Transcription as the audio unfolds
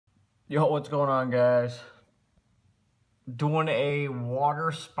Yo, what's going on, guys? Doing a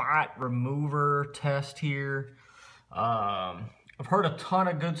water spot remover test here. I've heard a ton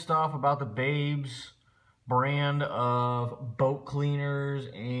of good stuff about the Babes brand of boat cleaners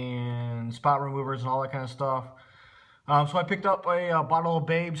and spot removers and all that kind of stuff. So I picked up a bottle of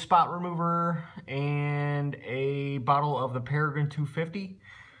Babes spot remover and a bottle of the Peregrine 250.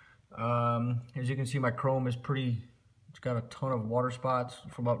 As you can see, my chrome is it's got a ton of water spots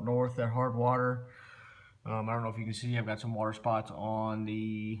from up north, that hard water. I don't know if you can see, I've got some water spots on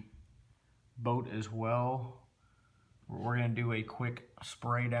the boat as well. We're going to do a quick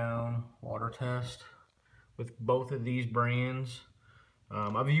spray down water test with both of these brands.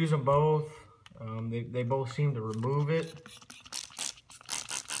 I've used them both. They both seem to remove it.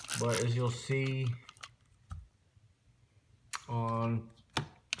 But as you'll see on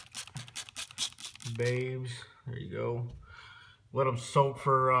Babes, there you go. Let them soak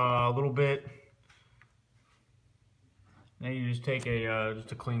for a little bit. Now you just take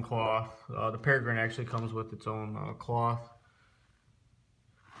just a clean cloth. The Peregrine actually comes with its own cloth.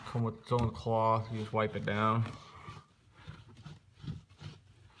 You just wipe it down.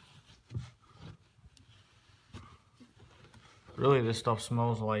 Really, this stuff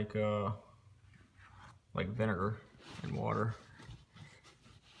smells like vinegar and water.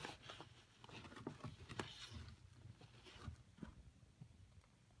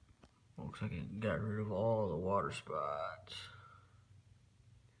 Looks like it got rid of all the water spots.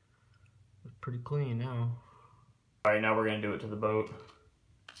 It's pretty clean now. All right, now we're gonna do it to the boat.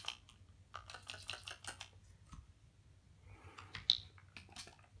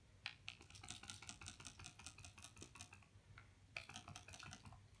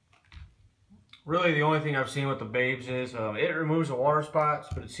 Really, the only thing I've seen with the Babes is it removes the water spots,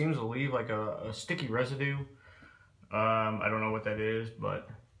 but it seems to leave like a sticky residue. I don't know what that is, but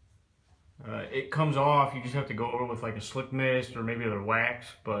it comes off. You just have to go over with like a slick mist or maybe the wax,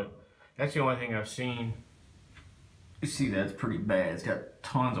 but that's the only thing I've seen. You see, that's pretty bad. It's got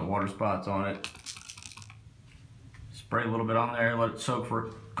tons of water spots on it. Spray a little bit on there, let it soak for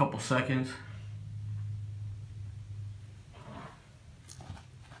a couple seconds.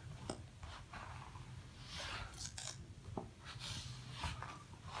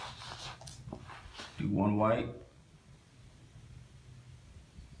 Do one wipe.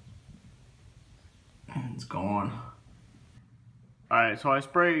 It's gone. Alright, so I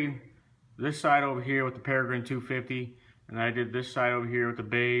sprayed this side over here with the Peregrine 250, and I did this side over here with the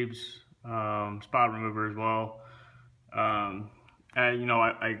Babes spot remover as well. And you know,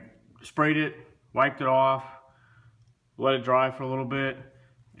 I sprayed it, wiped it off, let it dry for a little bit,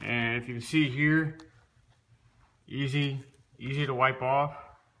 and if you can see here, easy to wipe off.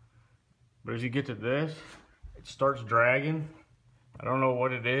 But as you get to this, it starts dragging. I don't know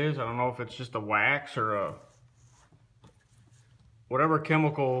what it is. I don't know if it's just a wax or whatever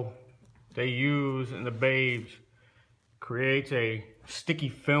chemical they use in the Babes creates a sticky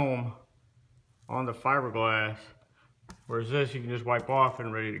film on the fiberglass. Whereas this, you can just wipe off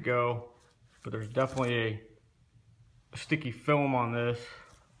and ready to go. But there's definitely a sticky film on this.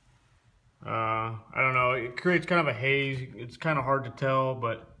 I don't know. It creates kind of a haze. It's kind of hard to tell,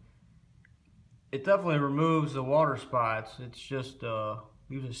 but it definitely removes the water spots. It's just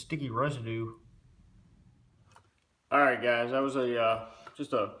leaves a sticky residue. All right, guys, that was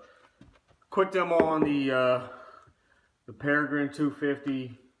just a quick demo on the Peregrine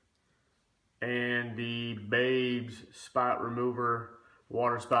 250 and the Babes spot remover,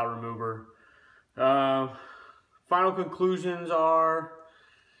 water spot remover. Final conclusions are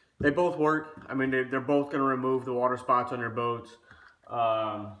they both work. I mean, they're both going to remove the water spots on your boats.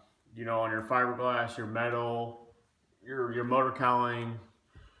 You know, on your fiberglass, your metal, your motor cowling,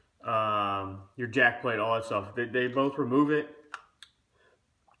 your jack plate, all that stuff. They both remove it.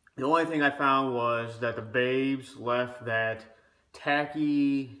 The only thing I found was that the Babes left that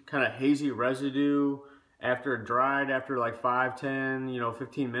tacky, kind of hazy residue after it dried, after like 5, 10,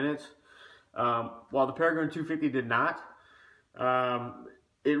 15 minutes. While the Peregrine 250 did not.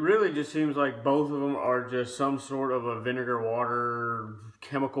 It really just seems like both of them are just some sort of a vinegar water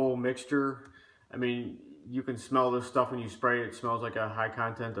chemical mixture. I mean, you can smell this stuff when you spray it. It smells like a high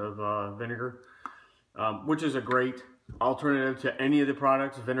content of vinegar, which is a great alternative to any of the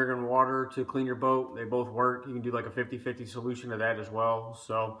products, vinegar and water, to clean your boat. They both work. You can do like a 50-50 solution of that as well.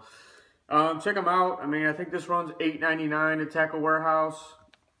 So check them out. I mean, I think this runs $8.99 at Tackle Warehouse.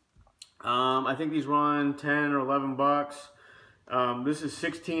 I think these run 10 or 11 bucks. This is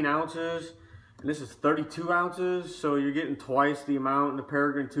 16 ounces, and this is 32 ounces, so you're getting twice the amount in the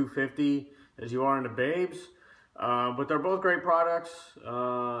Peregrine 250 as you are in the Babes. But they're both great products.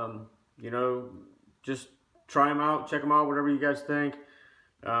 You know, just try them out, check them out, whatever you guys think.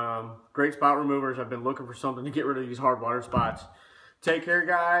 Great spot removers. I've been looking for something to get rid of these hard water spots. Take care,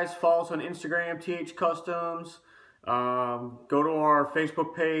 guys. Follow us on Instagram, TH Customs. Go to our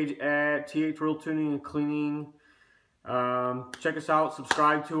Facebook page at TH Real Tuning and Cleaning. Check us out,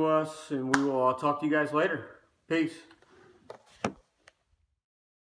 subscribe to us, and we will talk to you guys later. Peace.